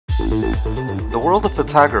The world of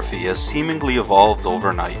photography has seemingly evolved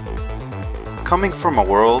overnight. Coming from a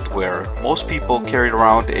world where most people carried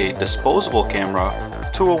around a disposable camera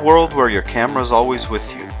to a world where your camera is always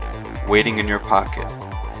with you, waiting in your pocket.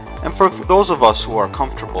 And for those of us who are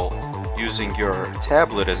comfortable using your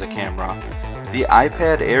tablet as a camera, the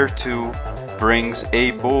iPad Air 2 brings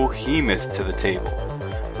a behemoth to the table.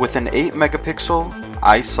 With an 8 megapixel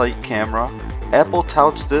iSight camera, Apple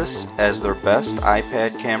touts this as their best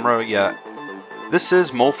iPad camera yet. This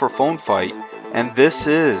is Mo for Phone Fight, and this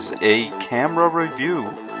is a camera review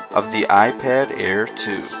of the iPad Air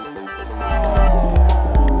 2.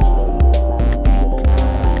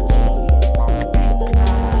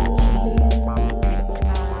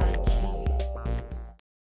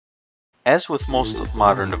 As with most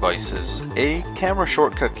modern devices, a camera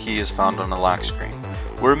shortcut key is found on the lock screen.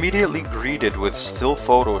 We're immediately greeted with still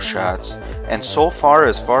photo shots, and so far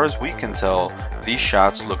as we can tell, these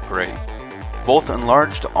shots look great. Both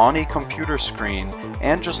enlarged on a computer screen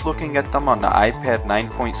and just looking at them on the iPad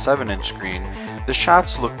 9.7-inch screen, the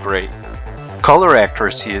shots look great. Color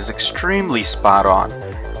accuracy is extremely spot on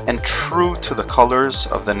and true to the colors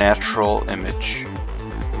of the natural image.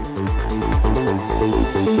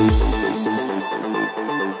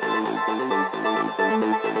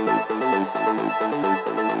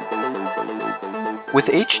 With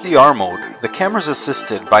HDR mode, the camera is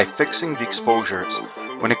assisted by fixing the exposures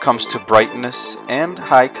when it comes to brightness and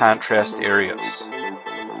high contrast areas.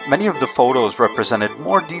 Many of the photos represented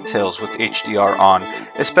more details with HDR on,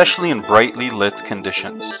 especially in brightly lit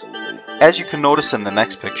conditions. As you can notice in the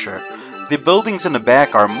next picture, the buildings in the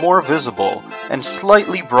back are more visible and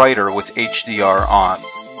slightly brighter with HDR on.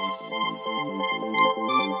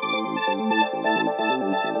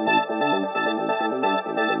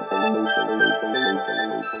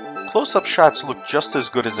 Close-up shots look just as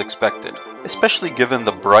good as expected, especially given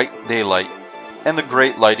the bright daylight and the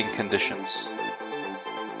great lighting conditions.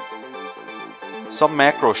 Some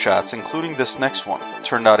macro shots, including this next one,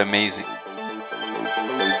 turned out amazing.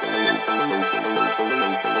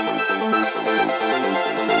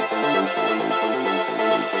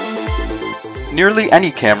 Nearly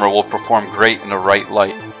any camera will perform great in the right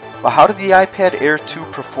light, but how did the iPad Air 2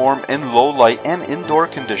 perform in low light and indoor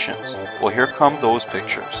conditions? Well, here come those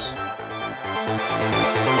pictures.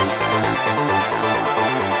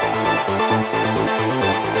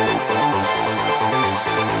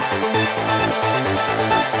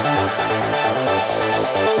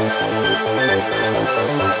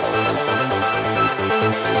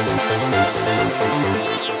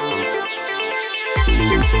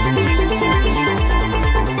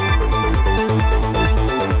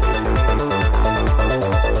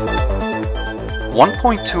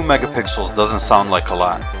 .2 megapixels doesn't sound like a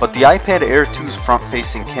lot, but the iPad Air 2's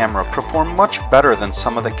front-facing camera performed much better than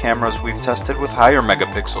some of the cameras we've tested with higher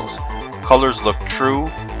megapixels. Colors look true,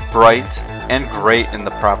 bright, and great in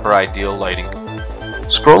the proper ideal lighting.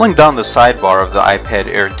 Scrolling down the sidebar of the iPad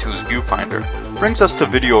Air 2's viewfinder brings us to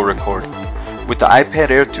video recording. With the iPad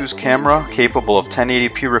Air 2's camera capable of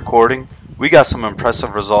 1080p recording, we got some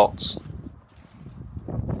impressive results.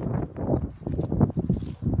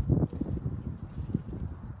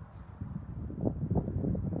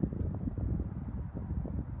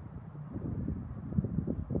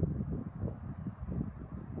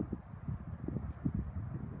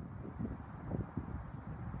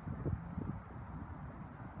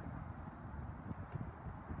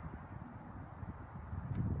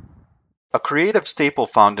 A creative staple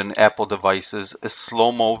found in Apple devices is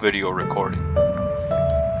slow-mo video recording.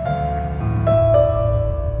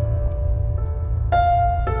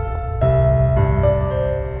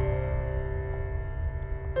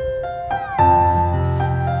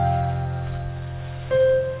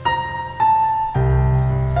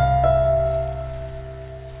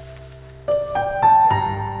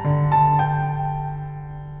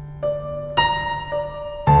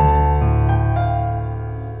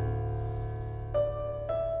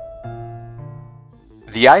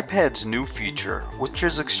 The iPad's new feature, which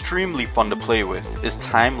is extremely fun to play with, is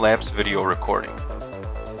time-lapse video recording.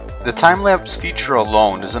 The time-lapse feature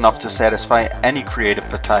alone is enough to satisfy any creative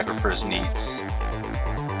photographer's needs.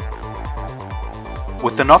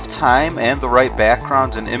 With enough time and the right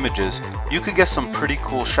backgrounds and images, you could get some pretty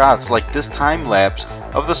cool shots like this time-lapse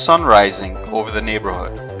of the sun rising over the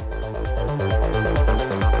neighborhood.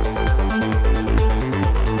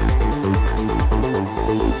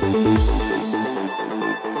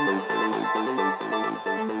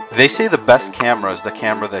 They say the best camera is the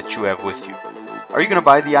camera that you have with you. Are you going to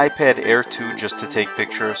buy the iPad Air 2 just to take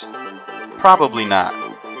pictures? Probably not.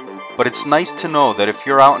 But it's nice to know that if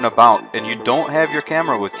you're out and about and you don't have your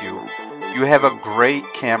camera with you, you have a great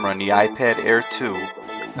camera in the iPad Air 2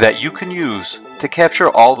 that you can use to capture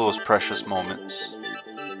all those precious moments.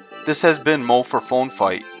 This has been Mo for Phone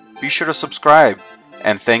Fight. Be sure to subscribe,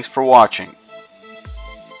 and thanks for watching.